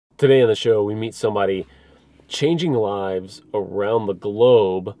Today on the show, we meet somebody changing lives around the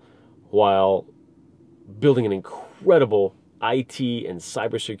globe while building an incredible IT and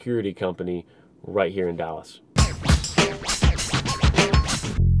cybersecurity company right here in Dallas.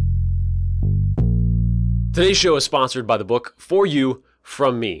 Today's show is sponsored by the book For You,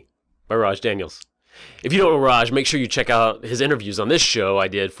 From Me by Raj Daniels. If you don't know Raj, make sure you check out his interviews on this show I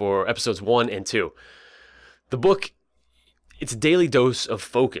did for episodes 1 and 2. The book, it's a daily dose of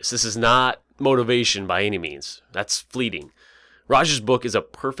focus. This is not motivation by any means. That's fleeting. Raj's book is a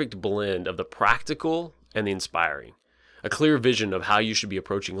perfect blend of the practical and the inspiring. A clear vision of how you should be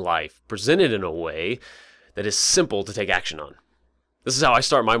approaching life, presented in a way that is simple to take action on. This is how I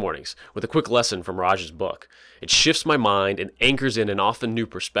start my mornings, with a quick lesson from Raj's book. It shifts my mind and anchors in an often new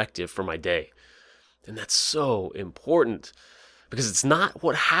perspective for my day. And that's so important, because it's not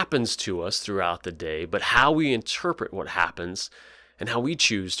what happens to us throughout the day, but how we interpret what happens and how we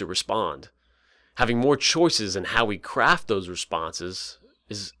choose to respond. Having more choices in how we craft those responses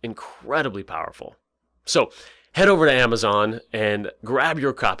is incredibly powerful. So head over to Amazon and grab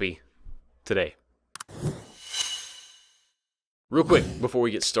your copy today. Real quick, before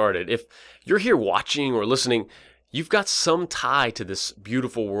we get started, if you're here watching or listening, you've got some tie to this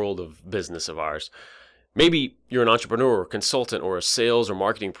beautiful world of business of ours. Maybe you're an entrepreneur, consultant, or a sales or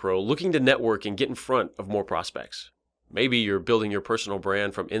marketing pro looking to network and get in front of more prospects. Maybe you're building your personal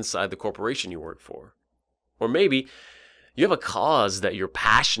brand from inside the corporation you work for. Or maybe you have a cause that you're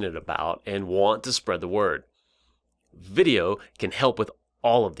passionate about and want to spread the word. Video can help with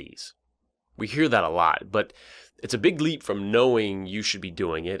all of these. We hear that a lot, but it's a big leap from knowing you should be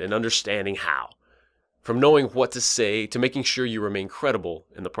doing it and understanding how. From knowing what to say to making sure you remain credible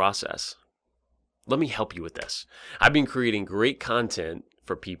in the process. Let me help you with this. I've been creating great content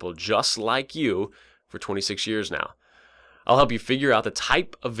for people just like you for 26 years now. I'll help you figure out the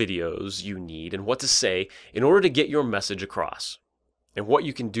type of videos you need and what to say in order to get your message across, and what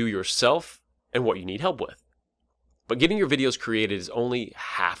you can do yourself and what you need help with. But getting your videos created is only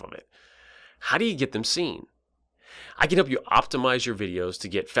half of it. How do you get them seen? I can help you optimize your videos to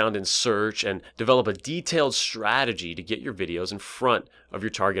get found in search and develop a detailed strategy to get your videos in front of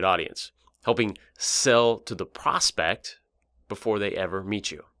your target audience, helping sell to the prospect before they ever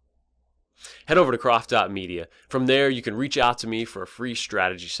meet you. Head over to croft.media. From there, you can reach out to me for a free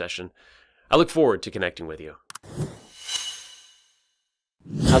strategy session. I look forward to connecting with you.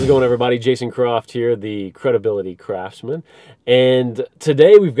 How's it going, everybody? Jason Croft here, the Credibility Craftsman. And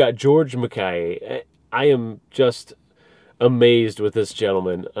today we've got George Makaye. I am just amazed with this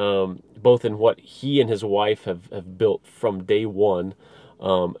gentleman, both in what he and his wife have built from day one,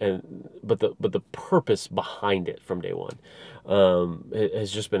 but the purpose behind it from day one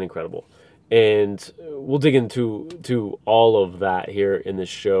has just been incredible. And we'll dig into all of that here in this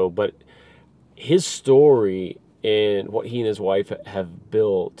show. But his story and what he and his wife have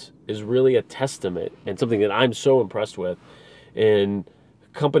built is really a testament and something that I'm so impressed with in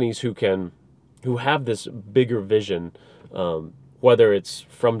companies who have this bigger vision, whether it's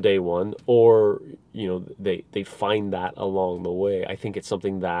from day one or they find that along the way. I think it's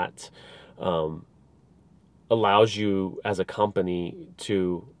something that allows you as a company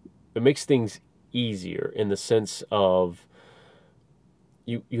it makes things easier in the sense of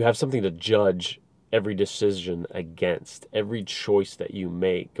you have something to judge every decision against. Every choice that you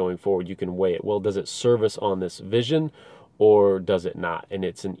make going forward, you can weigh it. Well, does it service on this vision or does it not? And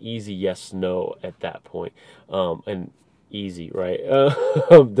it's an easy yes, no at that point. And easy, right?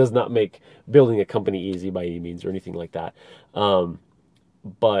 Does not make building a company easy by any means or anything like that.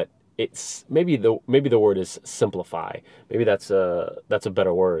 But it's maybe the word is simplify. Maybe that's a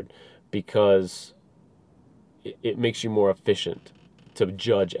better word, because it makes you more efficient to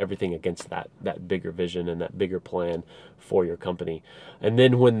judge everything against that bigger vision and that bigger plan for your company. And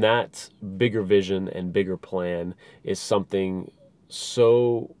then when that bigger vision and bigger plan is something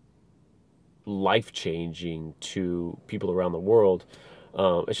so life-changing to people around the world,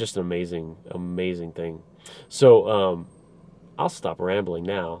 it's just an amazing thing. So I'll stop rambling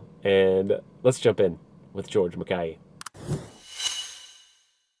now and let's jump in with George Makaye.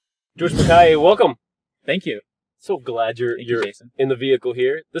 George Makaye, welcome. Thank you. So glad you're Jason. in the vehicle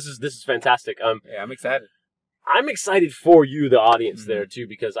here. This is fantastic. Yeah, I'm excited. I'm excited for you, the audience, there too,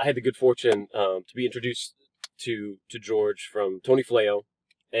 because I had the good fortune to be introduced to George from Tony Fleo,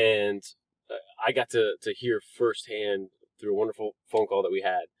 and I got to hear firsthand through a wonderful phone call that we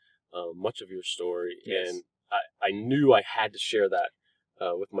had much of your story, Yes. and I knew I had to share that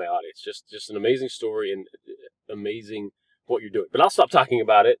with my audience. Just an amazing story and amazing what you're doing. But I'll stop talking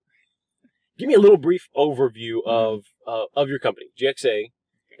about it. Give me a little brief overview of your company, GXA,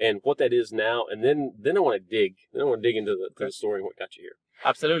 and what that is now, and then I want to dig. Then I want to dig into the story and what got you here.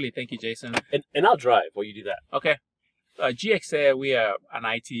 Absolutely. Thank you, Jason. And I'll drive while you do that. Okay. GXA, we are an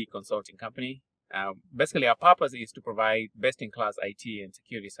IT consulting company. Basically, our purpose is to provide best-in-class IT and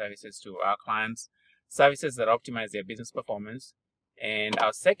security services to our clients, services that optimize their business performance. And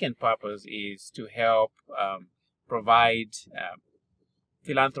our second purpose is to help provide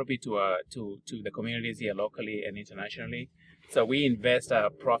philanthropy to the communities here locally and internationally. So we invest our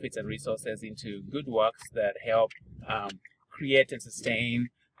profits and resources into good works that help create and sustain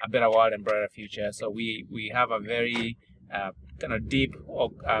a better world and brighter future. So we have a very kind of deep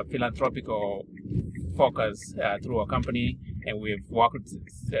philanthropic focus through our company, and we've worked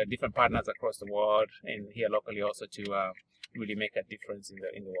with different partners across the world and here locally also to really make a difference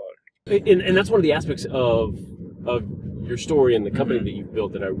in the world. And that's one of the aspects of your story and the company that you've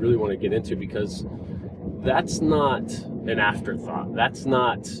built that I really want to get into, because that's not an afterthought. That's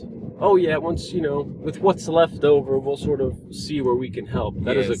not, oh yeah, once, with what's left over, we'll sort of see where we can help.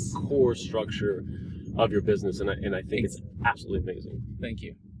 That is a core structure of your business, and I think it's absolutely amazing. Thank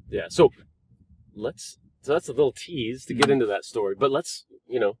you. Yeah, so that's a little tease to get into that story, but let's,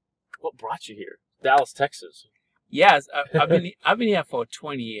 what brought you here? Dallas, Texas. Yes, I've been here for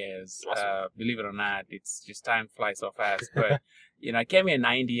 20 years. Awesome. Believe it or not, it's just time flies so fast. But I came here in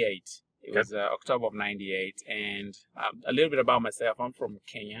 '98. It was October of '98, and a little bit about myself. I'm from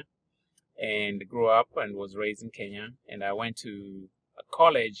Kenya, and grew up and was raised in Kenya. And I went to a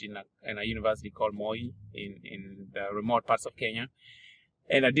college in a university called Moi in the remote parts of Kenya,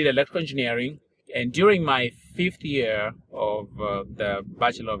 and I did electrical engineering. And during my 5th year of the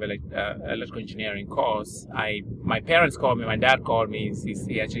Bachelor of Electrical Engineering course, my parents called me, my dad called me,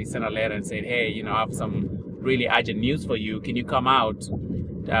 he actually sent a letter and said, hey, I have some really urgent news for you. Can you come out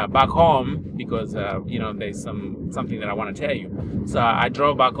back home? Because, there's something that I want to tell you. So I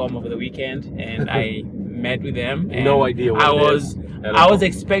drove back home over the weekend and I met with them. And no idea what I was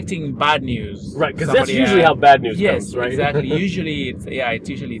expecting bad news. Right, because that's usually how bad news comes, right? Exactly. Usually, it's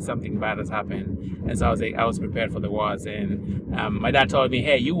usually something bad has happened. And so I was prepared for the worst. And my dad told me,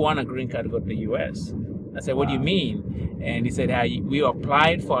 hey, you want a green card to go to the U.S.? I said, what do you mean? And he said, hey, we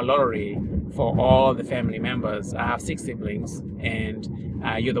applied for a lottery for all the family members. I have 6 siblings, and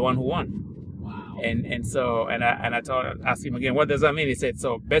you're the one who won. Wow. And so I asked him again, what does that mean? He said,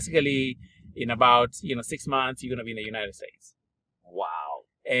 so basically, in about 6 months, you're going to be in the United States. Wow.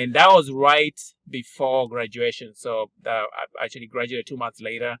 And that was right before graduation. So I actually graduated 2 months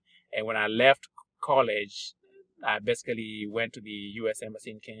later. And when I left college, I basically went to the U.S. Embassy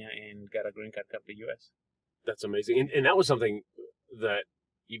in Kenya and got a green card to come to the U.S. That's amazing. And that was something that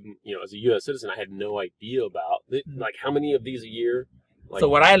even, as a U.S. citizen, I had no idea about. Like, how many of these a year? So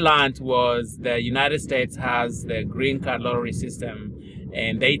what I learned was the United States has the green card lottery system,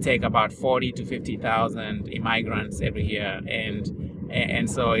 and they take about 40 to 50,000 immigrants every year, and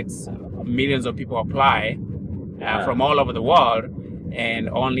so it's millions of people apply from all over the world, and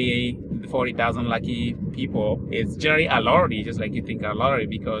only 40,000 lucky people. It's generally a lottery, just like you think a lottery,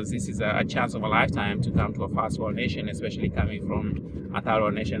 because this is a chance of a lifetime to come to a first world nation, especially coming from a third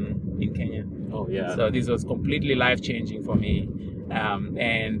world nation in Kenya. Oh yeah. So this was completely life changing for me,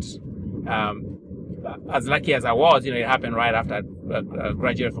 as lucky as I was, it happened right after I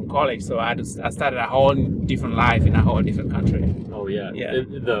graduated from college. So I started a whole different life in a whole different country. Oh yeah. Yeah.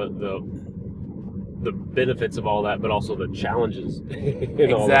 The benefits of all that, but also the challenges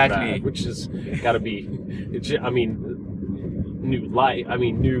in all of that, which has got to be,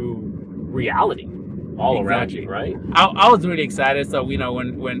 new reality all around you, right? I was really excited. So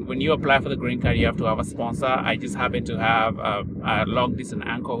when you apply for the green card, you have to have a sponsor. I just happen to have a long distance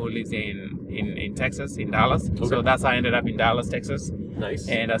uncle who lives in Texas, in Dallas. Okay. So that's how I ended up in Dallas, Texas. Nice.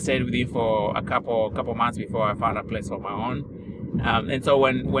 And I stayed with him for a couple months before I found a place of my own. And so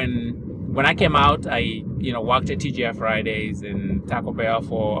when I came out, I worked at TGI Fridays and Taco Bell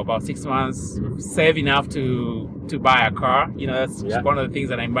for about 6 months, saved enough to buy a car. That's one of the things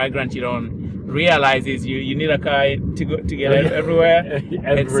that an immigrant you don't realize is you need a car to get everywhere.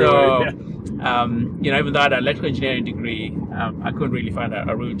 And so even though I had an electrical engineering degree, I couldn't really find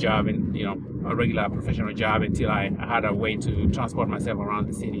a real job and a regular professional job until I had a way to transport myself around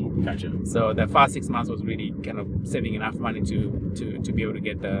the city. Gotcha. So the first 6 months was really kind of saving enough money to be able to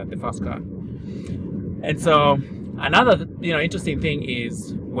get the first car. And so another interesting thing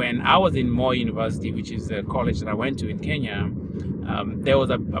is when I was in Moi University, which is the college that I went to in Kenya, there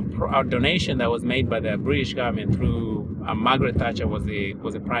was a donation that was made by the British government through Margaret Thatcher was the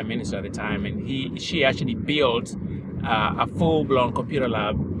prime minister at the time, and she actually built a full-blown computer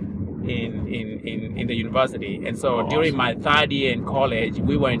lab in the university. And so during awesome. my third year in college,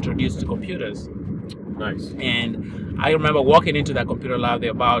 we were introduced to computers. Nice. And I remember walking into that computer lab,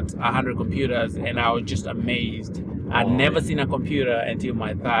 there were about 100 computers, and I was just amazed. I'd never seen a computer until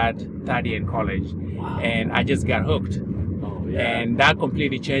my third year in college. Wow. And I just got hooked. Oh, yeah. And that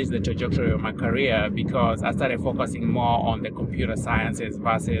completely changed the trajectory of my career, because I started focusing more on the computer sciences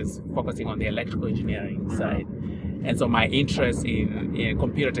versus focusing on the electrical engineering side. And so my interest in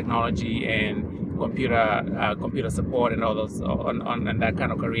computer technology and computer support and all those on that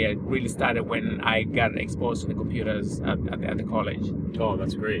kind of career really started when I got exposed to the computers at the college. Oh,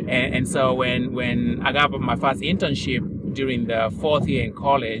 that's great. And so when I got my first internship during the fourth year in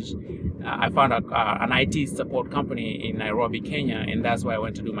college, I found an IT support company in Nairobi, Kenya, and that's where I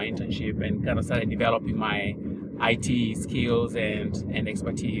went to do my internship and kind of started developing my IT skills and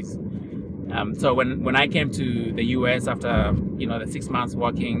expertise. So when I came to the US after the 6 months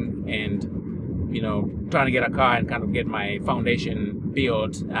working and trying to get a car and kind of get my foundation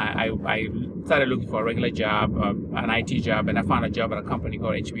built, I started looking for a regular job, an IT job, and I found a job at a company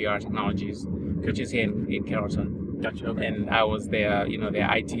called HBR Technologies, which is here in Carrollton. Gotcha. Okay. And I was their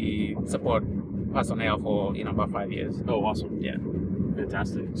IT support personnel for about 5 years. Oh, awesome. Yeah.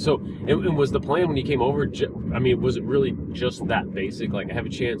 Fantastic. So, and was the plan when you came over, I mean, was it really just that basic? Like, I have a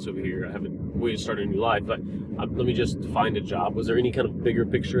chance over here, I have a way to start a new life, but let me just find a job. Was there any kind of bigger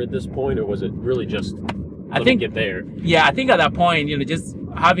picture at this point, or was it really just, let me get there? Yeah, I think at that point, just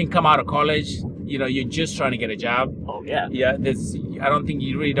having come out of college, you're just trying to get a job. Oh, yeah. Yeah, I don't think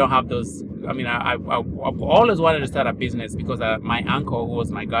you really don't have those. I mean, I've always wanted to start a business because my uncle, who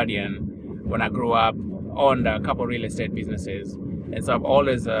was my guardian when I grew up, owned a couple real estate businesses. And so I've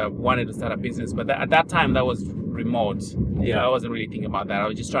always wanted to start a business, but at that time that was remote. I wasn't really thinking about that. I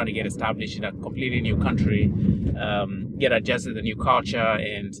was just trying to get established in a completely new country, get adjusted to the new culture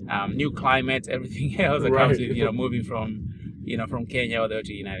and new climate, everything else that comes with moving from Kenya all the way to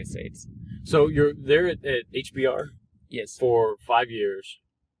the United States. So you're there at HBR? Yes. For 5 years.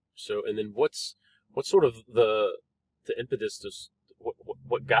 So, and then what's sort of the impetus to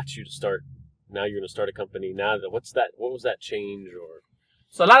what got you to start? Now you're going to start a company. Now what was that change? Or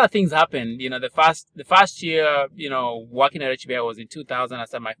so a lot of things happened. The first year, working at HBR was in 2000. I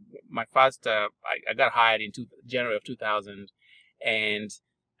started my first. I got hired in January of 2000, and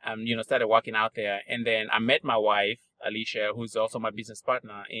started working out there. And then I met my wife Alicia, who's also my business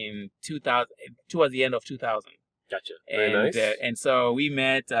partner, in 2000 towards the end of 2000. Gotcha. Very nice. And so we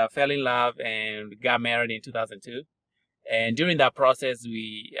met, fell in love, and got married in 2002. And during that process,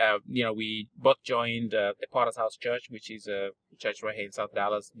 we both joined the Potter's House Church, which is a church right here in South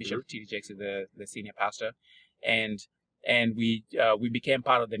Dallas. Bishop T.D. Jakes is the senior pastor, and we became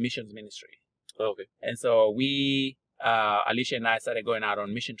part of the missions ministry. Oh, okay. And so Alicia and I started going out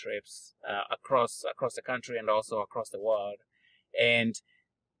on mission trips across the country and also across the world. And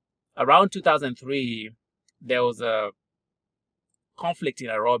around 2003, there was a conflict in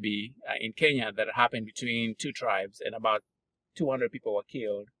Nairobi, in Kenya, that happened between two tribes, and about 200 people were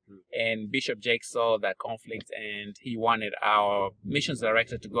killed. And Bishop Jake saw that conflict, and he wanted our missions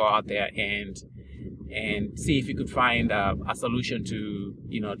director to go out there and see if he could find a solution to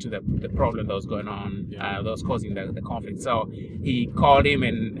the problem that was going on, that was causing the conflict. So he called him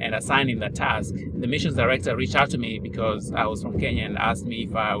and assigned him that task. The missions director reached out to me because I was from Kenya and asked me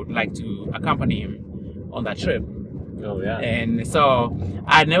if I would like to accompany him on that trip. Oh, yeah. And so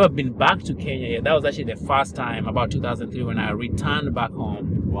I'd never been back to Kenya yet. That was actually the first time, about 2003, when I returned back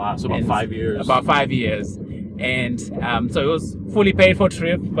home. Wow, so about 5 years. About 5 years. And so it was fully paid for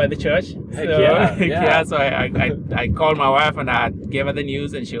trip by the church. Heck yeah. Yeah, so I called my wife and I gave her the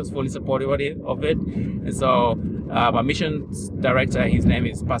news, and she was fully supportive of it. And so my missions director, his name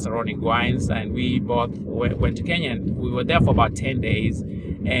is Pastor Ronnie Gwines, and we both went to Kenya. And we were there for about 10 days.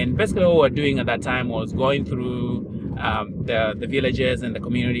 And basically what we were doing at that time was going through the villages and the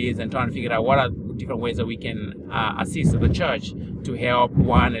communities and trying to figure out what are different ways that we can assist the church to help,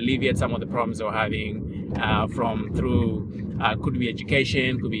 one, alleviate some of the problems they were having could be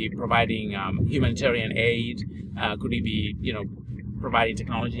education, could be providing humanitarian aid, could it be providing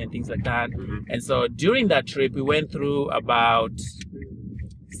technology and things like that. And so during that trip, we went through about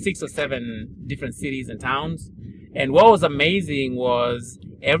 6 or 7 different cities and towns. And what was amazing was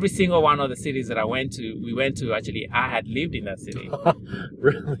every single one of the cities that we went to, actually, I had lived in that city.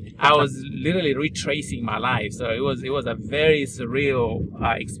 Really? I was literally retracing my life. So it was a very surreal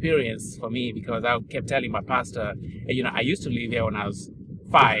experience for me, because I kept telling my pastor, I used to live here when I was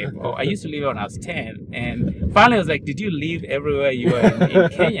 5, or I used to live here when I was 10. And finally I was like, did you live everywhere you were in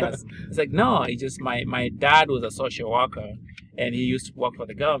Kenya? It's like, no, it's just my dad was a social worker. and he used to work for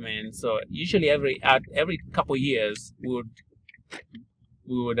the government. So usually every couple of years we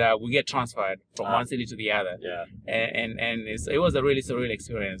get transferred from one city to the other. Yeah. And it was a really surreal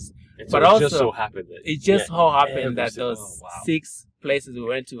experience. And so But it also, just so happened that it just so happened that single- those 6 places we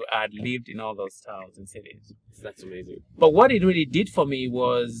went to, I had lived in all those towns and cities. That's amazing. But what it really did for me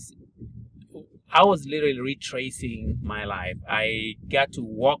was I was literally retracing my life. I got to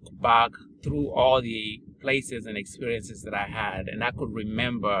walk back through all the places and experiences that I had, and I could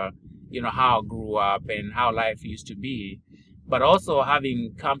remember, how I grew up and how life used to be. But also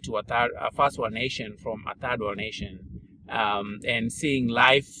having come to a first world nation from a third world nation, and seeing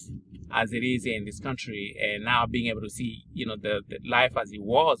life as it is in this country, and now being able to see, the life as it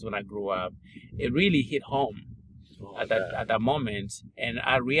was when I grew up, it really hit home at that moment. And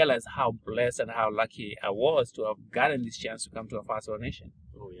I realized how blessed and how lucky I was to have gotten this chance to come to a first world nation.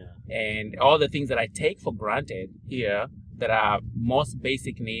 Oh yeah. And all the things that I take for granted here, that are most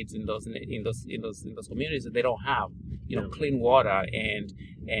basic needs in those communities that they don't have, clean water and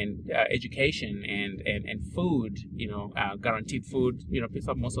education and food, guaranteed food.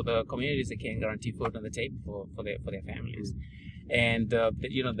 Most of the communities, they can't guarantee food on the table for their families. And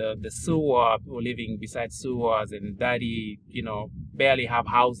the sewer, people living beside sewers and dirty, barely have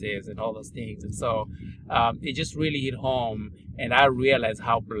houses and all those things. And so it just really hit home, and I realized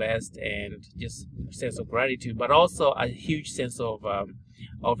how blessed, and just a sense of gratitude, but also a huge sense of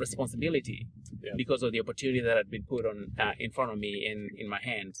responsibility, because of the opportunity that had been put on in front of me, in my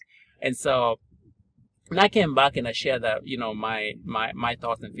hands. And so when I came back and I shared that, my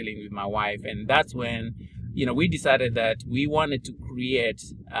thoughts and feelings with my wife, and that's when, we decided that we wanted to create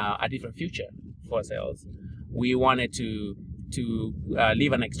a different future for ourselves. We wanted to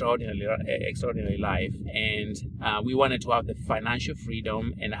live an extraordinary life, and we wanted to have the financial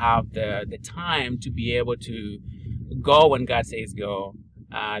freedom and have the time to be able to go when God says go,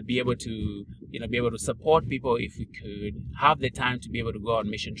 be able to support people if we could, have the time to be able to go on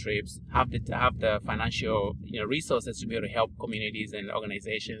mission trips, have the financial resources to be able to help communities and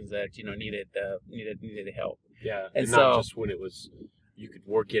organizations that needed the help. Yeah, and so, not just when it was you could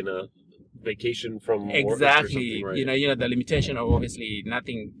work in a vacation from work or exactly, right? The limitation of, obviously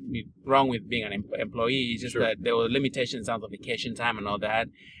nothing wrong with being an employee, it's just that there were limitations on the vacation time and all that.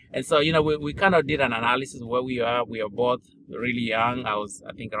 And so we kind of did an analysis of where we are. We are both really young. I was,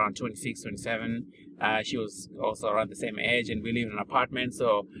 I think, around 26, 27. She was also around the same age, and we live in an apartment.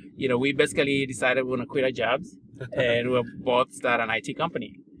 So we basically decided we want to quit our jobs and we'll both start an IT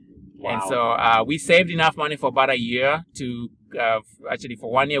company. Wow. And so we saved enough money for about a year to actually,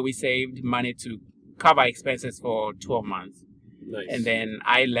 for 1 year, we saved money to cover expenses for 12 months. Nice. And then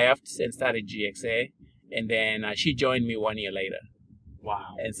I left and started GXA, and then she joined me 1 year later.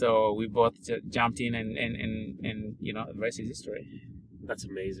 Wow. And so we both jumped in, and the rest is history. That's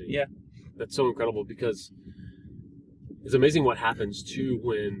amazing. Yeah. That's so incredible, because it's amazing what happens too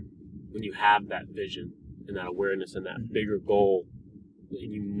when you have that vision and that awareness and that bigger goal,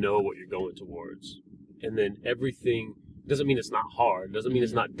 and you know what you're going towards. And then everything doesn't mean it's not hard, doesn't mean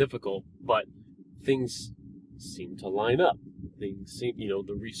it's not difficult, but things seem to line up. Things seem,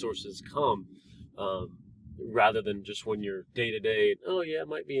 the resources come, rather than just when you're day to day, oh yeah, it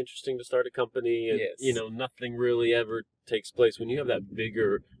might be interesting to start a company, and yes. Nothing really ever takes place. When you have that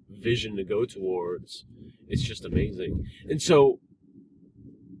bigger vision to go towards, it's just amazing. And so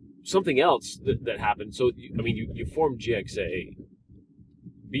something else that happened, so you formed GXA,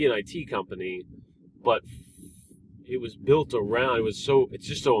 be an IT company, but it was built around, it's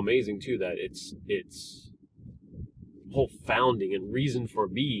just so amazing too that its whole founding and reason for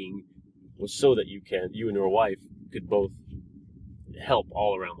being was so that you and your wife could both help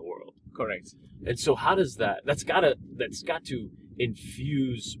all around the world. Correct. And so how does that's got to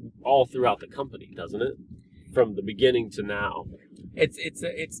infuse all throughout the company, doesn't it? From the beginning to now.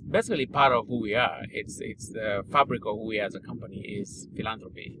 It's basically part of who we are. It's the fabric of who we are as a company is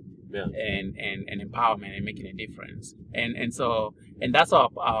philanthropy. Yeah. And empowerment and making a difference. And so that's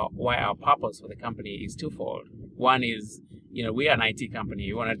why our purpose for the company is twofold. One is, we are an IT company.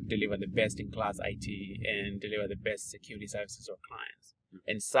 We want to deliver the best-in-class IT and deliver the best security services to our clients,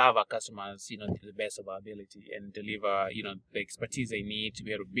 and serve our customers, to the best of our ability, and deliver, the expertise they need to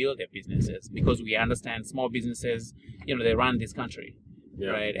be able to build their businesses, because we understand small businesses, they run this country,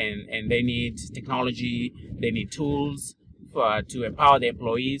 right? And they need technology, they need tools to empower their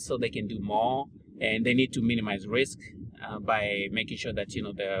employees so they can do more, and they need to minimize risk by making sure that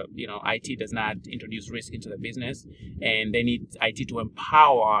IT does not introduce risk into the business, and they need IT to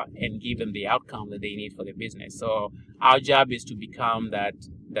empower and give them the outcome that they need for their business. So our job is to become that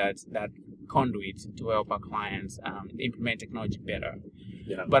conduit to help our clients implement technology better.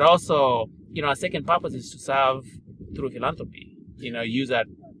 Yeah. But also, our second purpose is to serve through philanthropy. Use our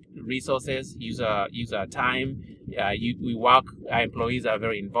resources, use our time. We work. Our employees are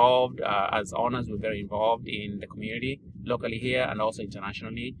very involved. As owners, we're very involved in the community locally here and also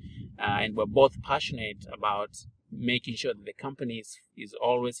internationally. And we're both passionate about making sure that the company is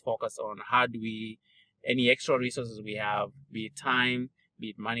always focused on how do we, any extra resources we have, be it time, be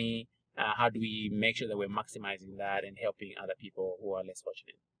it money, how do we make sure that we're maximizing that and helping other people who are less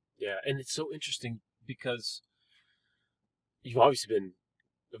fortunate? Yeah, and it's so interesting because you've obviously been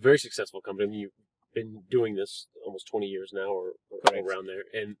a very successful company. I mean, you've been doing this almost 20 years now or around there.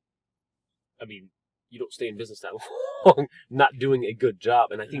 And, I mean, you don't stay in business that long not doing a good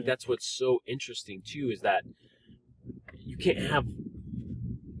job. And I think that's what's so interesting, too, is that you can't have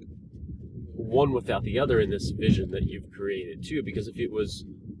one without the other in this vision that you've created, too. Because if it was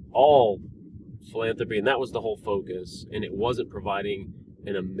all philanthropy and that was the whole focus and it wasn't providing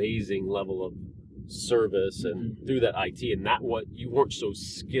an amazing level of service and through that IT and that what you weren't so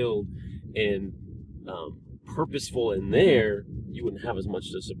skilled and purposeful in there, you wouldn't have as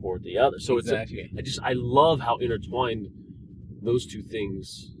much to support the other. So exactly. I love how intertwined those two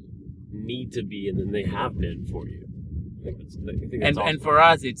things need to be, and then they have been for you. I think that's awesome. And for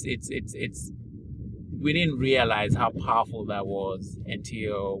us, it's we didn't realize how powerful that was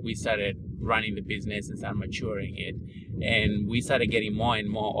until we started running the business and started maturing it. And we started getting more and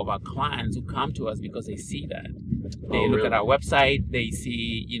more of our clients who come to us because they see that. They look at our website, they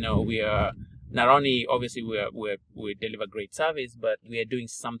see, we are not only, obviously, we deliver great service, but we are doing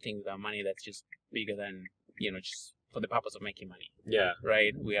something with our money that's just bigger than, just for the purpose of making money. Yeah.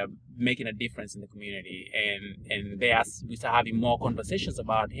 Right? We are making a difference in the community. And we start having more conversations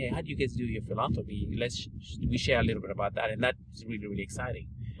about, hey, how do you guys do your philanthropy? We share a little bit about that. And that's really, really exciting.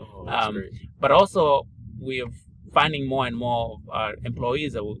 Oh, that's great. But also, we are finding more and more of our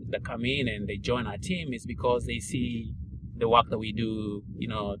employees that come in and they join our team is because they see the work that we do,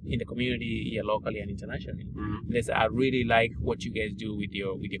 in the community here locally and internationally. Mm-hmm. They say, I really like what you guys do with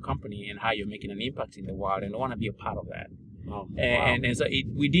your company and how you're making an impact in the world, and I want to be a part of that. Oh, and so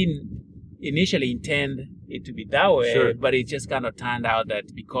we didn't initially intend it to be that way, sure. But it just kind of turned out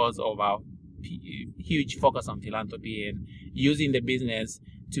that because of our huge focus on philanthropy and using the business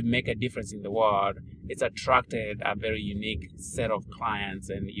to make a difference in the world, it's attracted a very unique set of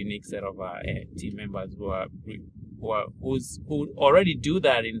clients and unique set of team members who already do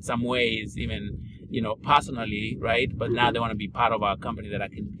that in some ways, even personally, right? But now they want to be part of our company that I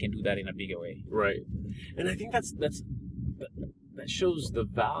can do that in a bigger way. Right, and I think that shows the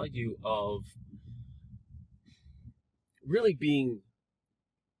value of really being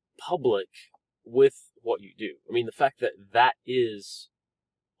public with what you do. I mean, the fact that is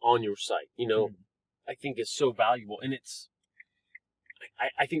on your site, I think is so valuable, and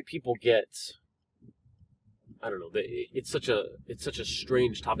I think people get. I don't know. It's such a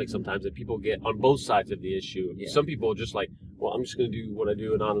strange topic sometimes that people get on both sides of the issue. Yeah. Some people are just like, well, I'm just going to do what I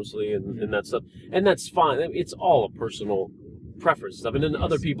do anonymously and that stuff, and that's fine. It's all a personal preference stuff. And then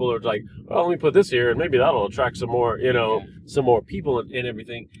other people are like, well, let me put this here, and maybe that'll attract some more, some more people and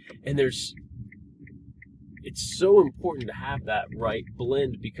everything. And it's so important to have that right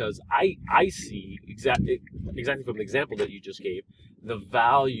blend because I see exactly from the example that you just gave, the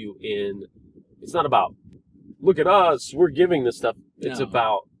value in. It's not about. Look at us, we're giving this stuff. It's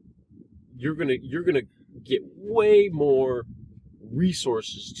about you're gonna get way more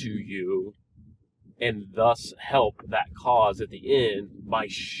resources to you and thus help that cause at the end by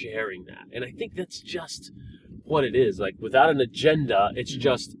sharing that. And I think that's just what it is. Like without an agenda, it's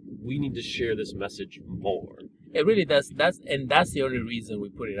just we need to share this message more. It really does. That's the only reason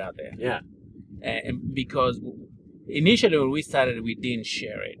we put it out there. Yeah. And because initially when we started, we didn't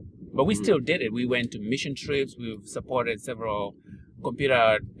share it. But we still did it. We went to mission trips. We've supported several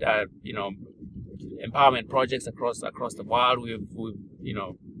computer, empowerment projects across the world. We've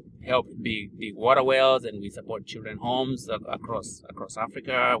helped big water wells, and we support children homes across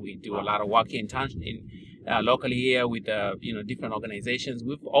Africa. We do a lot of work locally here with different organizations.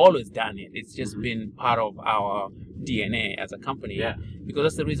 We've always done it. It's just been part of our DNA as a company. Yeah. Because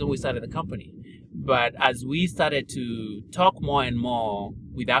that's the reason we started the company. But as we started to talk more and more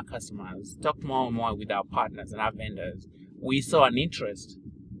with our customers, talk more and more with our partners and our vendors, we saw an interest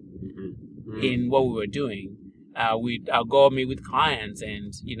in what we were doing. I'll go meet with clients,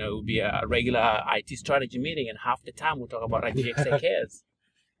 and it would be a regular IT strategy meeting, and half the time we'll talk about our GXA cares.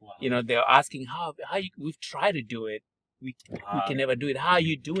 Wow. They're asking how we've tried to do it, we can never do it. How are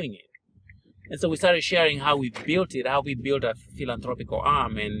you doing it? And so we started sharing how we built it, how we built a philanthropical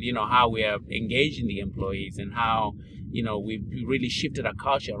arm, and how we are engaging the employees, and how we really shifted our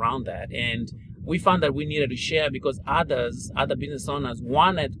culture around that. And we found that we needed to share because other business owners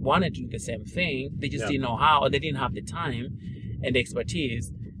wanted to do the same thing. They just didn't know how, or they didn't have the time and the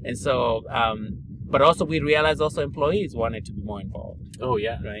expertise. And so, but also we realized also employees wanted to be more involved. Oh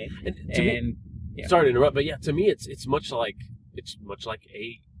yeah, right. And sorry to interrupt, but yeah, to me it's much like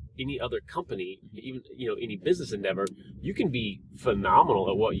any other company, even any business endeavor. You can be phenomenal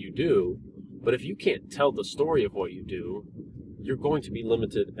at what you do, but if you can't tell the story of what you do, you're going to be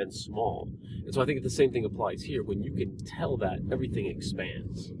limited and small. And so I think the same thing applies here. When you can tell that, everything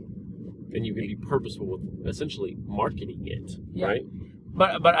expands, and you can be purposeful with essentially marketing it, right?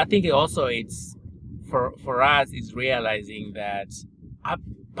 But I think it's for us is realizing that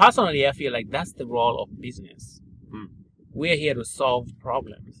personally I feel like that's the role of business. We're here to solve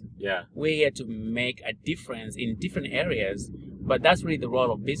problems. Yeah. We're here to make a difference in different areas, but that's really the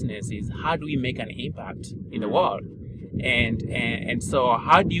role of business, is how do we make an impact in the world? And so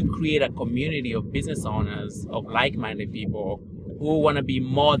how do you create a community of business owners, of like-minded people who want to be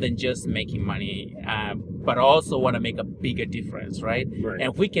more than just making money, but also want to make a bigger difference, right? And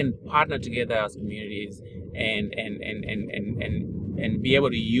if we can partner together as communities and be able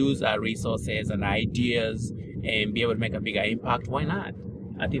to use our resources and ideas and be able to make a bigger impact, why not?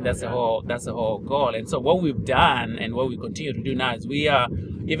 I think that's the whole goal. And so what we've done and what we continue to do now is we are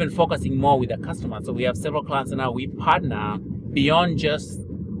even focusing more with the customers. So we have several clients now. We partner beyond just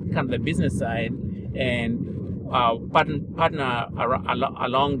kind of the business side, and partner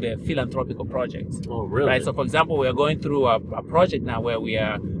along the philanthropical projects. Oh, really? Right. So for example, we are going through a project now where we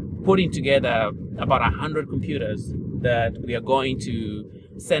are putting together about 100 computers that we are going to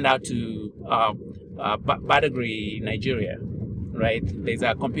send out to Badagry, Nigeria. Right, there's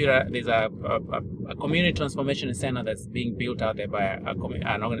a community transformation center that's being built out there by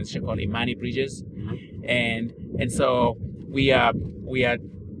an organization called Imani Bridges, and so we are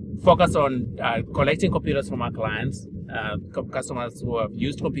focused on collecting computers from our clients, customers who have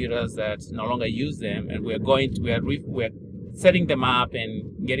used computers that no longer use them, and we're setting them up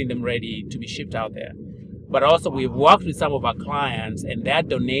and getting them ready to be shipped out there. But also we've worked with some of our clients, and they're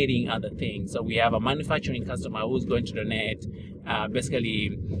donating other things. So we have a manufacturing customer who's going to donate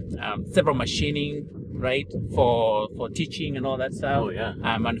basically several machining, right, for teaching and all that stuff. Oh, yeah.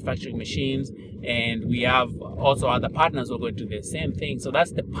 Manufacturing machines. And we have also other partners who are going to do the same thing. So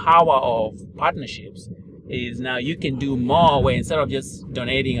that's the power of partnerships, is now you can do more, where instead of just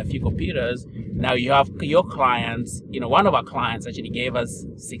donating a few computers, now you have your clients. One of our clients actually gave us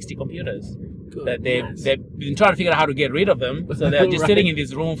 60 computers. That they've been trying to figure out how to get rid of them. So they're just sitting in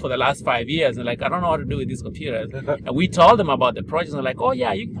this room for the last 5 years, and like, I don't know what to do with these computers. And we told them about the project, and they're like, oh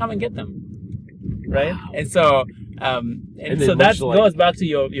yeah, you can come and get them. Right? Wow. And so so that goes back to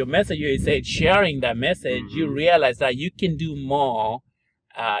your message. You said sharing that message, you realize that you can do more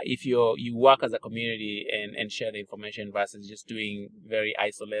if you work as a community and share the information versus just doing very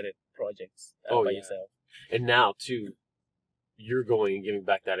isolated projects by yourself. And now too, you're going and giving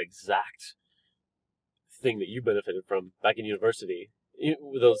back that exact thing that you benefited from back in university.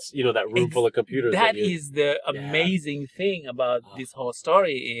 Those, that room full of computers. That is the amazing thing about this whole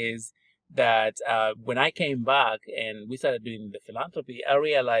story, is that when I came back and we started doing the philanthropy, I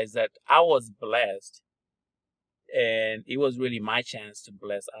realized that I was blessed, and it was really my chance to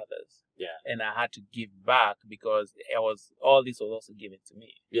bless others. Yeah. And I had to give back because all this was also given to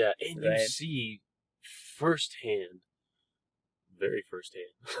me. Yeah, and you see firsthand, very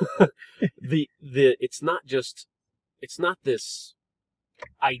firsthand, it's not this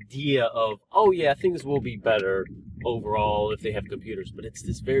idea of, oh yeah, things will be better overall if they have computers, but it's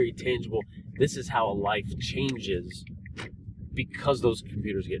this very tangible, this is how a life changes because those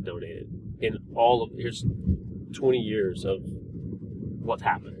computers get donated. In here's 20 years of what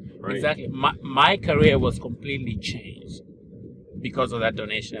happened, right? Exactly. My career was completely changed because of that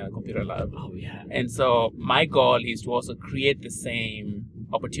donation at a computer lab. Oh yeah. And so my goal is to also create the same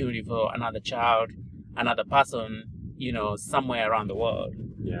opportunity for another child, another person, somewhere around the world.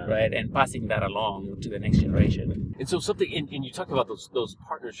 Yeah. Right. And passing that along to the next generation. And so and you talk about those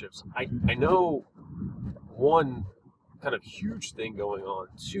partnerships. I know one kind of huge thing going on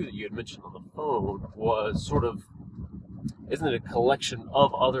too that you had mentioned on the phone was sort of, isn't it a collection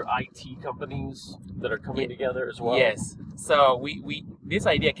of other IT companies that are coming together as well? Yes. So this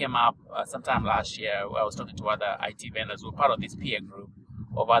idea came up sometime last year. I was talking to other IT vendors who were part of this peer group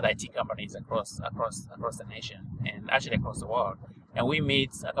of other IT companies across the nation and actually across the world. And we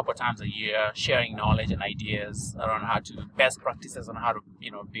meet a couple of times a year, sharing knowledge and ideas around how to best practices on how to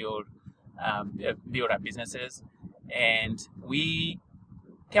build build our businesses. And we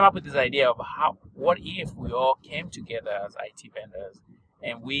came up with this idea of what if we all came together as IT vendors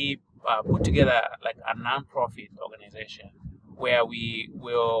and we put together like a non-profit organization where we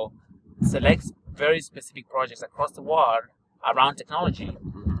will select very specific projects across the world around technology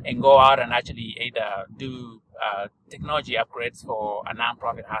and go out and actually either do technology upgrades for a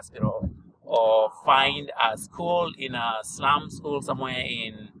non-profit hospital or find a school in a slum school somewhere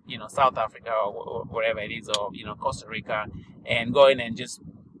in South Africa or wherever it is, or Costa Rica, and go in and just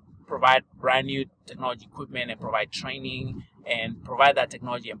provide brand new technology equipment and provide training and provide that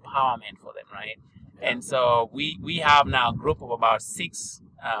technology empowerment for them, right? And so we have now a group of about 6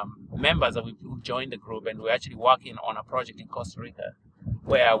 members who joined the group, and we're actually working on a project in Costa Rica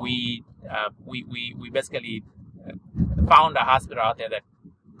where we basically found a hospital out there that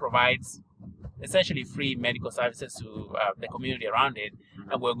provides essentially free medical services to the community around it,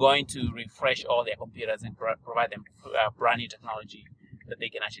 and we're going to refresh all their computers and provide them brand new technology that they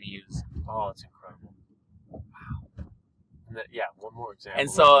can actually use. Oh, it's incredible! Wow. And one more example.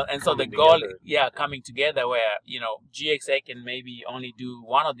 And so the goal, coming together where GXA can maybe only do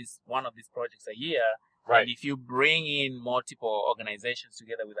one of these projects a year. Right. And if you bring in multiple organizations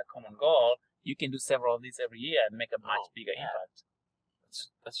together with a common goal, you can do several of these every year and make a much bigger impact.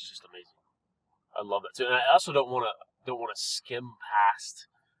 That's just amazing. I love that too, and I also don't want to skim past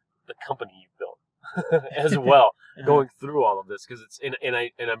the company you've built as well, going through all of this, because it's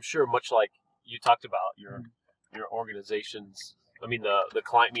and I'm sure, much like you talked about your organizations. I mean, the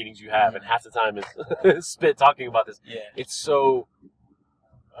client meetings you have, and half the time is spent talking about this. Yeah, it's so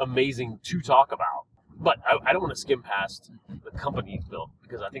amazing to talk about. But I don't want to skim past the company you've built,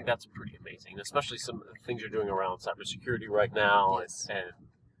 because I think that's pretty amazing, especially some of the things you're doing around cybersecurity right now. Yes. And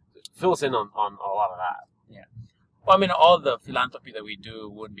fill us in on a lot of that. Yeah. Well, I mean, all the philanthropy that we do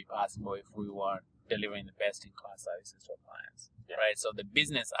wouldn't be possible if we weren't delivering the best-in-class services to our clients, right? So the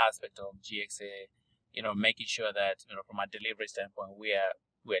business aspect of GXA, making sure that, from a delivery standpoint,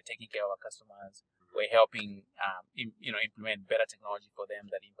 we're taking care of our customers. We're helping, implement better technology for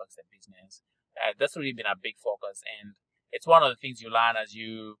them that impacts their business. That's really been a big focus, and it's one of the things you learn as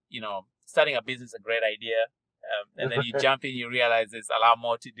starting a business is a great idea, and then you jump in, you realize there's a lot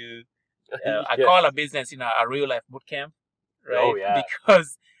more to do. I call a business, a real life boot camp, right? Oh, yeah.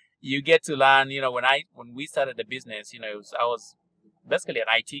 Because you get to learn. When we started the business, I was basically an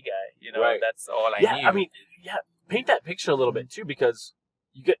IT guy. Right. That's all I knew. I mean, paint that picture a little bit too, because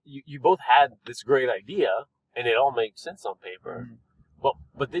you both had this great idea, and it all made sense on paper.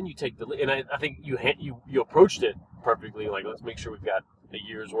 But then you take the lead, and I think you approached it perfectly. Like, let's make sure we've got a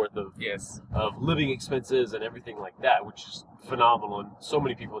year's worth of living expenses and everything like that, which is phenomenal. And so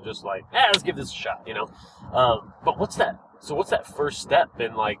many people just like, let's give this a shot, But what's that? So what's that first step?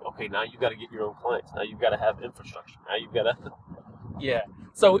 And like, okay, now you've got to get your own clients. Now you've got to have infrastructure. Now you've got to. Yeah.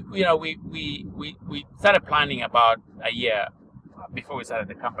 So we started planning about a year before we started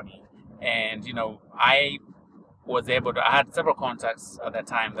the company, and I had several contacts at that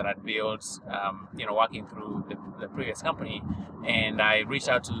time that I'd built, working through the previous company, and I reached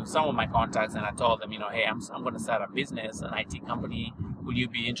out to some of my contacts and I told them, hey, I'm going to start a business, an IT company. Would you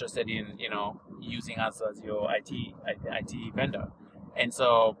be interested in, using us as your IT vendor? And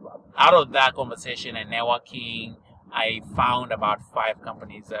so out of that conversation and networking, I found about 5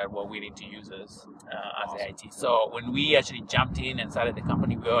 companies that were willing to use us as the IT. So when we actually jumped in and started the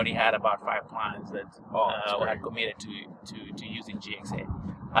company, we already had about 5 clients that had committed to using GXA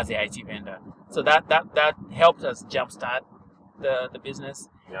as the IT vendor. So that helped us jumpstart the business.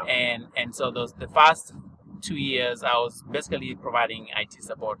 Yeah. And so the first 2 years, I was basically providing IT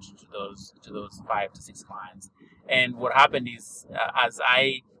support to those 5 to 6 clients. And what happened is, as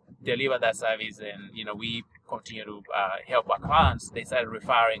I deliver that service and we continue to help our clients, they started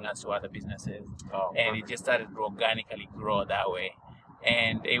referring us to other businesses, and it just started to organically grow that way.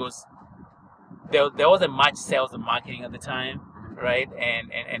 And it was there wasn't much sales and marketing at the time, right?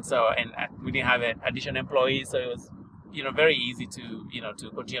 And so we didn't have additional employees, so it was very easy to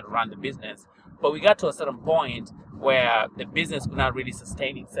continue to run the business. But we got to a certain point where the business could not really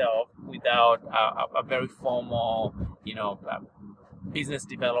sustain itself without a very formal business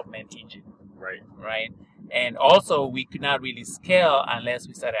development engine. Right. And also, we could not really scale unless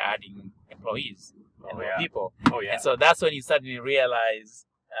we started adding employees and more people. And so that's when you suddenly realize,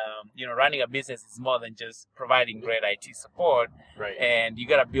 running a business is more than just providing great IT support. Right. And you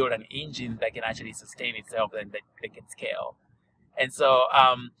got to build an engine that can actually sustain itself and that can scale. And so,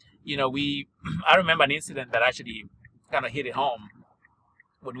 I remember an incident that actually kind of hit it home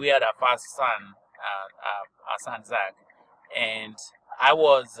when we had our first son, our son Zach, and I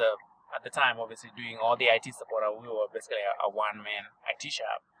was at the time, obviously doing all the IT support. We were basically a one-man IT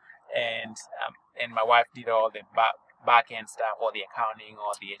shop, and my wife did all the back end stuff, all the accounting,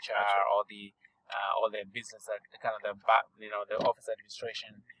 all the HR, all the business, kind of the back, the office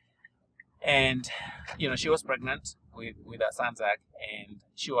administration. And she was pregnant with our son Zach, and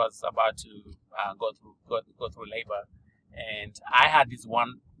she was about to go through labor. And I had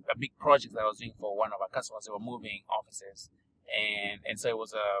a big project that I was doing for one of our customers. They were moving offices, and so it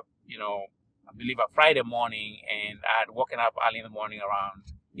was I believe a Friday morning, and I had woken up early in the morning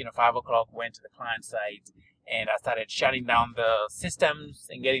around 5 o'clock, went to the client site, and I started shutting down the systems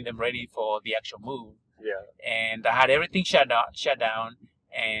and getting them ready for the actual move. Yeah. And I had everything shut down,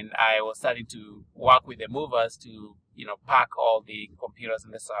 and I was starting to work with the movers to pack all the computers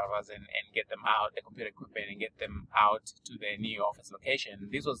and the servers and get them out, the computer equipment, and get them out to the new office location.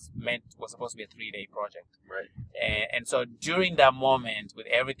 This was supposed to be a 3-day project. Right. And so during that moment, with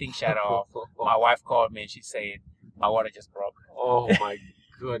everything shut off, my wife called me and she said, "My water just broke." Oh my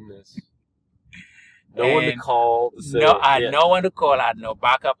goodness. No one to call. I had no one to call. I had no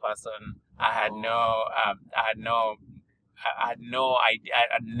backup person. I had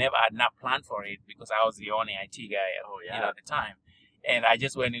not planned for it because I was the only IT guy at the time, and I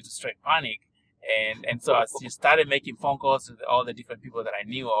just went into straight panic, and so I just started making phone calls to all the different people that I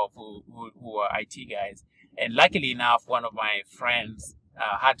knew of who were IT guys, and luckily enough, one of my friends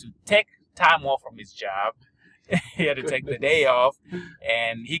had to take time off from his job. He had to take the day off,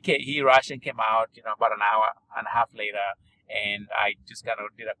 and he rushed and came out about an hour and a half later, and I just kind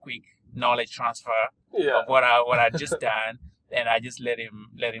of did a quick knowledge transfer of what I'd just done, and I just let him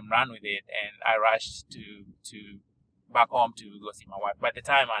run with it, and I rushed to back home to go see my wife. By the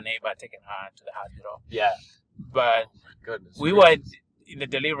time our neighbor had taken her to the hospital. Yeah. But goodness, we were in the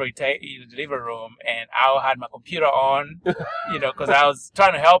delivery room, and I had my computer on, because I was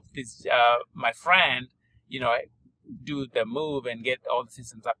trying to help this my friend, do the move and get all the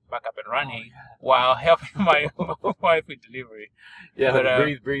systems back up and running while helping my wife with delivery. Yeah, but,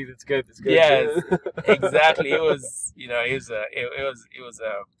 breathe. It's good. Yes, exactly. It was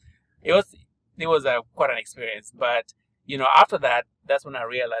quite an experience. But after that, that's when I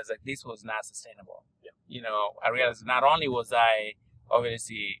realized that this was not sustainable. Yeah. I realized not only was I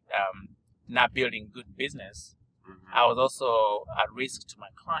obviously not building good business, I was also at risk to my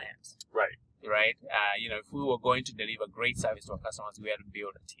clients. Right. Right. If we were going to deliver great service to our customers, we had to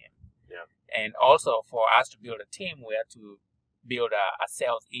build a team. Yeah. And also for us to build a team, we had to build a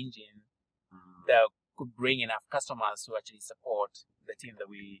sales engine that could bring enough customers to actually support the team that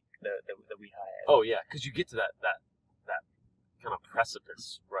we hired. Oh yeah, because you get to that kind of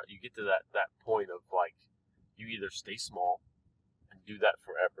precipice, right? You get to that point of like, you either stay small and do that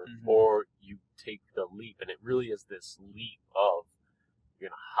forever, or you take the leap, and it really is this leap of you're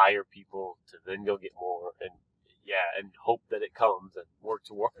gonna hire people to then go get more, and hope that it comes and work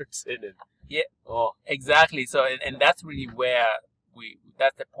towards it. And exactly. So and that's really where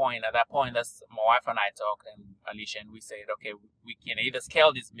that's the point. At that point, that's my wife and I talked, and Alicia, and we said, okay, we can either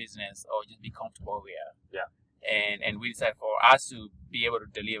scale this business or just be comfortable here. Yeah. And we decided for us to be able to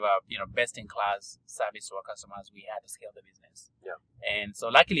deliver, best in class service to our customers, we had to scale the business. Yeah. And so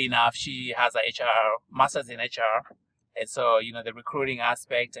luckily enough, she has a master's in HR. And so, the recruiting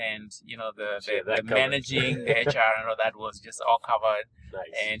aspect and, the managing the HR and all that was just all covered.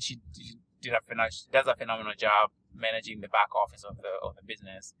 Nice. And she does a phenomenal job managing the back office of the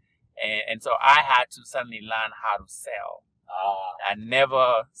business. And so I had to suddenly learn how to sell. I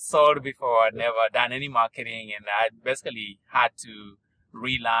never sold before. I'd never done any marketing, and I basically had to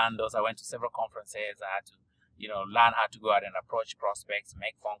relearn those. I went to several conferences. I had to, learn how to go out and approach prospects,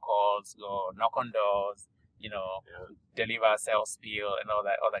 make phone calls, go knock on doors, deliver a sales spiel and all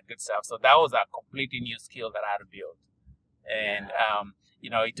that good stuff. So that was a completely new skill that I had to build. And,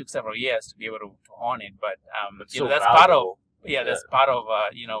 it took several years to be able to hone it, but so that's valuable. that's part of,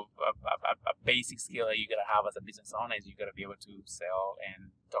 a basic skill that you got to have as a business owner is you got to be able to sell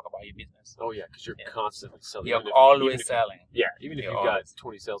and talk about your business. Oh yeah, because you're constantly selling. You're always selling. Even if you've got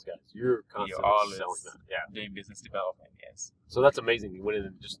 20 sales guys, you're constantly selling that. Yeah. Doing business development, yes. So that's amazing. You went in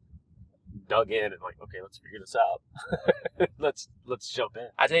and just dug in and like, okay, let's figure this out. let's jump in.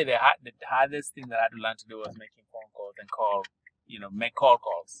 I tell you, the hardest thing that I had to learn to do was making phone calls and make cold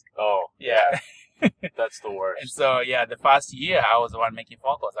calls. Oh yeah. That's the worst. And so the first year I was the one making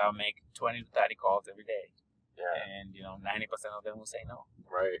phone calls. I would make 20 to 30 calls every day. Yeah. And 90% of them will say no.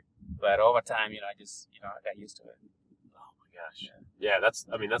 Right. But over time, I just I got used to it. Oh my gosh. Yeah, that's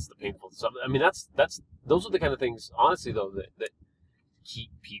the painful stuff. Those are the kind of things, honestly though, that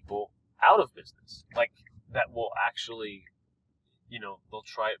keep people out of business. Like, that will actually, they'll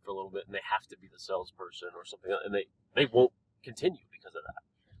try it for a little bit and they have to be the salesperson or something, and they won't continue because of that.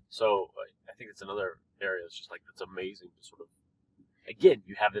 So I think it's another area that's just like, it's amazing to sort of, again,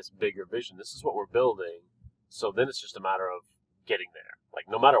 you have this bigger vision. This is what we're building. So then it's just a matter of getting there. Like,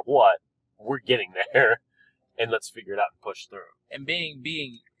 no matter what, we're getting there, and let's figure it out and push through. And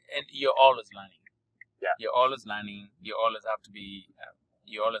and you're always learning. Yeah. You're always learning. You always have to be,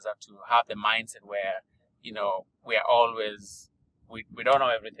 you always have to have the mindset where, we are always, we don't know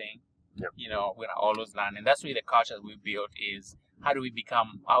everything. Yep. We're always learning. That's really the culture we built is, how do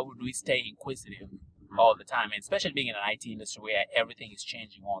we stay inquisitive all the time, and especially being in an IT industry where everything is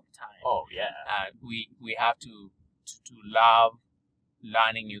changing all the time. Oh, yeah. We have to love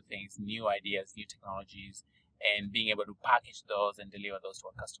learning new things, new ideas, new technologies, and being able to package those and deliver those to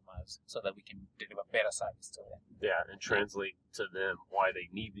our customers so that we can deliver better service to them. Yeah, and translate to them why they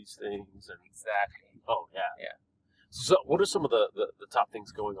need these things. And Exactly. Oh, yeah. Yeah. So what are some of the top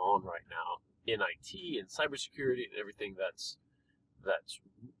things going on right now in IT and cybersecurity and everything that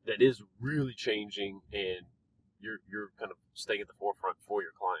is really changing, and you're kind of staying at the forefront for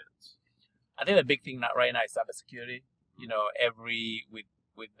your clients? I think the big thing right now is cybersecurity.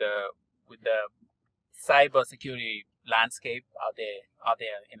 With the cybersecurity landscape out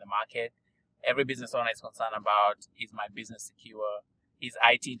there in the market, every business owner is concerned about, is my business secure? Is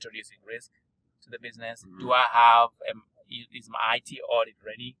IT introducing risk to the business? Mm-hmm. Do I have is my IT audit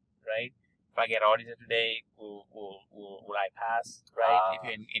ready? Right? If I get audited today, will I pass? Right? If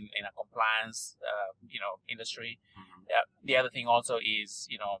you're in a compliance industry. Mm-hmm. The other thing also is,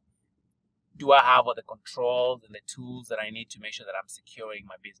 do I have all the controls and the tools that I need to make sure that I'm securing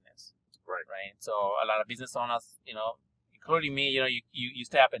my business? Right. So a lot of business owners, including me, you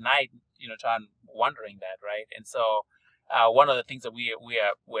stay up at night, trying wondering that, right? And so one of the things that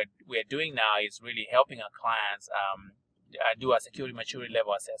we're doing now is really helping our clients do a security maturity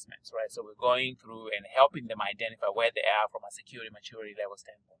level assessments, right? So we're going through and helping them identify where they are from a security maturity level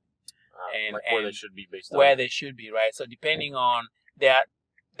standpoint, and where they should be based on where they should be, right? So depending on that,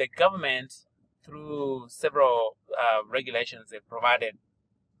 the government, through several regulations, they've provided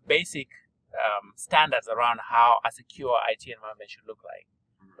basic standards around how a secure IT environment should look like,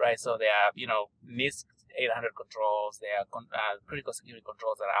 right? So there are, NIST 800 controls, there are critical security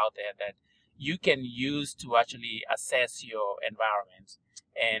controls that are out there that you can use to actually assess your environment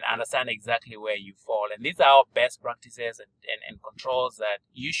and understand exactly where you fall. And these are best practices and controls that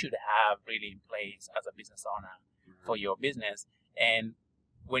you should have really in place as a business owner for your business. And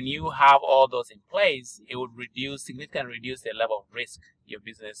when you have all those in place, it would significantly reduce the level of risk your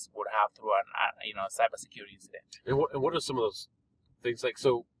business would have through a cybersecurity incident. And what are some of those things like?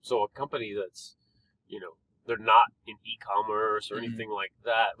 So a company that's, they're not in e-commerce or anything like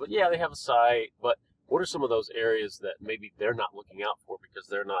that, but yeah, they have a site. But what are some of those areas that maybe they're not looking out for because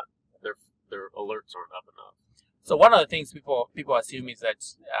their alerts aren't up enough? So one of the things people assume is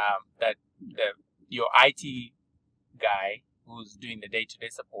that your IT guy who's doing the day-to-day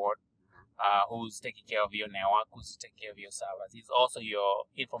support, who's taking care of your network, who's taking care of your servers, he's also your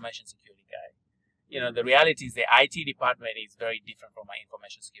information security guy. The reality is the IT department is very different from my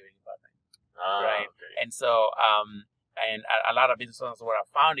information security department, right? Okay. And so, and a lot of business owners, what I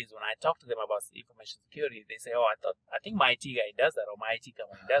found is when I talk to them about information security, they say, "Oh, I think my IT guy does that, or my IT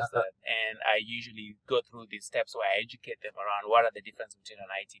company does that." And I usually go through these steps where I educate them around what are the differences between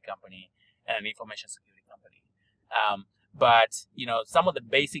an IT company and an information security company. But some of the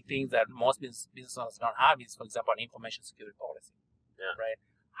basic things that most business owners don't have is, for example, an information security policy. Yeah. Right?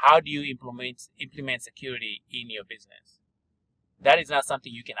 How do you implement security in your business? That is not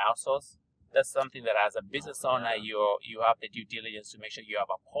something you can outsource. That's something that, as a business owner, you have the due diligence to make sure you have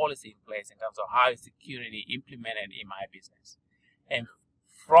a policy in place in terms of how is security implemented in my business. And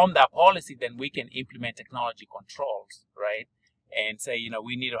from that policy, then we can implement technology controls, right? And say,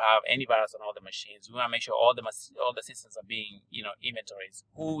 we need to have antivirus on all the machines. We want to make sure all the systems are being, inventories.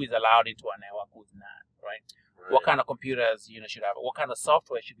 Who is allowed into our network, who's not, right? What kind of computers, should have? What kind of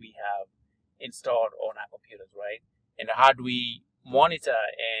software should we have installed on our computers, right? And how do we monitor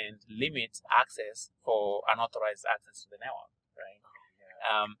and limit access for unauthorized access to the network, right?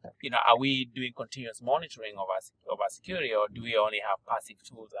 Are we doing continuous monitoring of our security, or do we only have passive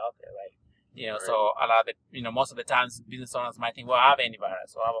tools out there, right? So a lot of the, most of the times business owners might think, well, I have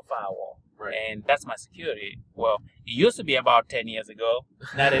antivirus or I have a firewall, and that's my security. Well, it used to be about 10 years ago,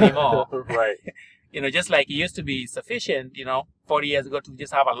 not anymore. Right. Just like it used to be sufficient, 40 years ago to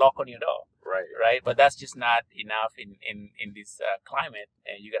just have a lock on your door. Right. But that's just not enough in this climate.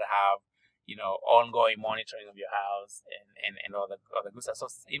 And you got to have, ongoing monitoring of your house and all the good stuff. So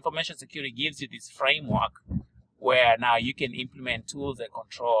information security gives you this framework where now you can implement tools and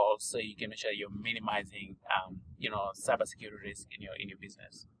controls so you can make sure you're minimizing, cybersecurity risk in your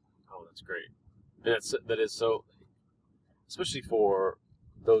business. Oh, that's great. That is so, especially for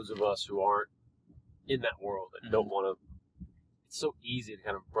those of us who aren't in that world and don't want to. It's so easy to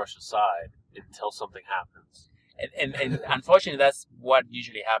kind of brush aside until something happens. And unfortunately, that's what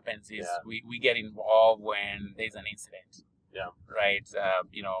usually happens is we get involved when there's an incident. Yeah. Right.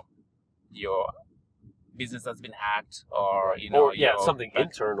 Your business has been hacked, or something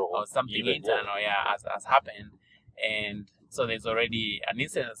internal, or something internal, has happened, and so there's already an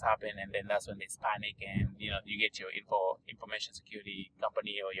incident that's happened, and then that's when there's panic, and you get your information security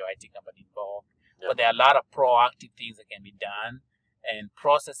company or your IT company involved. Yeah. But there are a lot of proactive things that can be done, and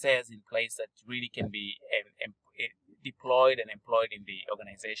processes in place that really can be deployed and employed in the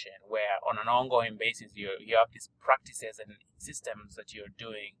organization, where on an ongoing basis you have these practices and systems that you're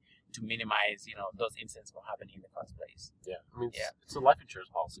doing to minimize those incidents from happening in the first place. Yeah, I mean, it's a life insurance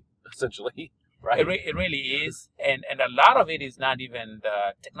policy essentially, right? It really is, and a lot of it is not even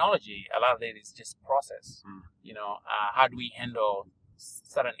the technology. A lot of it is just process. How do we handle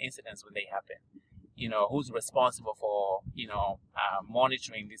certain incidents when they happen? Who's responsible for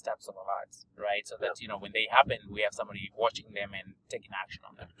monitoring these types of alerts, right? So that when they happen, we have somebody watching them and taking action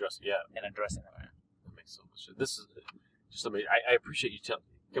on them and addressing them. That makes so much sense. This is just amazing. I appreciate you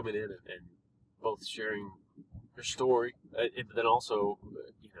coming in and both sharing your story, and then also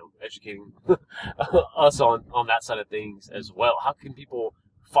educating us on that side of things as well. How can people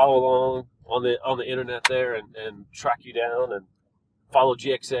follow along on the internet there and track you down and follow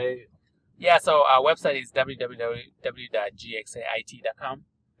GXA? Yeah, so our website is www.gxait.com.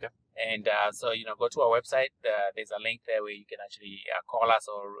 Yeah. And so, go to our website. There's a link there where you can actually call us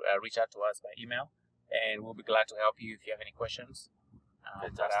or reach out to us by email. And we'll be glad to help you if you have any questions.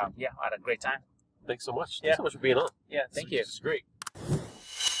 Fantastic. I had a great time. Thanks so much. Thanks so much for being on. Yeah, thank you. This is great.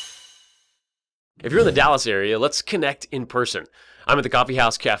 If you're in the Dallas area, let's connect in person. I'm at the Coffee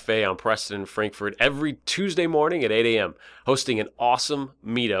House Cafe on Preston and Frankfurt every Tuesday morning at 8 a.m., hosting an awesome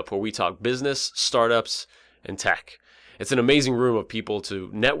meetup where we talk business, startups, and tech. It's an amazing room of people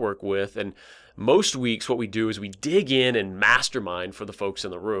to network with, and most weeks what we do is we dig in and mastermind for the folks in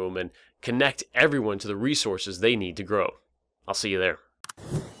the room and connect everyone to the resources they need to grow. I'll see you there.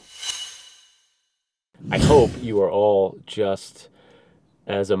 I hope you are all just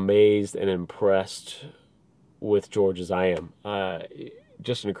as amazed and impressed with George as I am.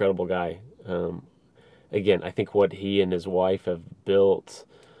 Just an incredible guy. Again, I think what he and his wife have built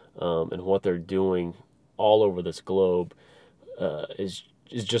and what they're doing all over this globe is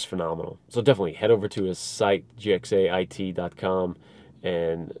just phenomenal. So definitely head over to his site, gxait.com,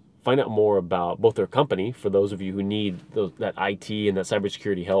 and find out more about both their company, for those of you who need that IT and that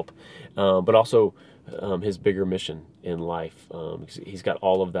cybersecurity help, but also his bigger mission in life. He's got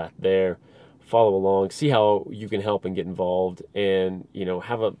all of that there. Follow along, see how you can help and get involved, and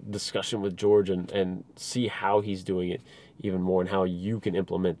have a discussion with George and see how he's doing it even more and how you can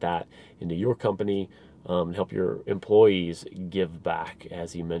implement that into your company and help your employees give back,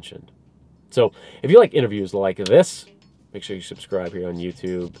 as he mentioned. So if you like interviews like this, make sure you subscribe here on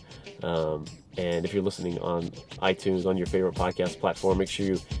YouTube. And if you're listening on iTunes, on your favorite podcast platform, make sure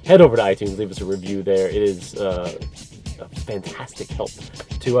you head over to iTunes, leave us a review there. It is a fantastic help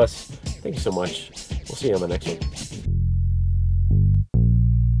to us. Thank you so much. We'll see you on the next one.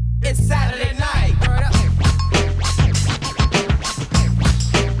 It's Saturday night.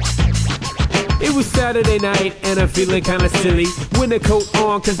 It was Saturday night and I'm feeling kinda silly. Winter coat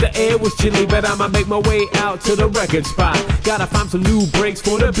on cause the air was chilly, but I'ma make my way out to the record spot. Gotta find some new breaks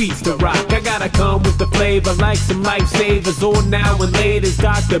for the beats to rock. I gotta come with the flavor like some lifesavers. On now and later's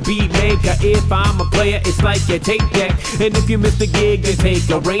Dr. Beatmaker. If I'm a player, it's like your tape deck. And if you miss the gig, then take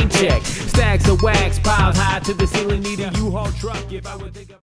a rain check. Stacks of wax piled high to the ceiling, need a U-Haul truck if I would think of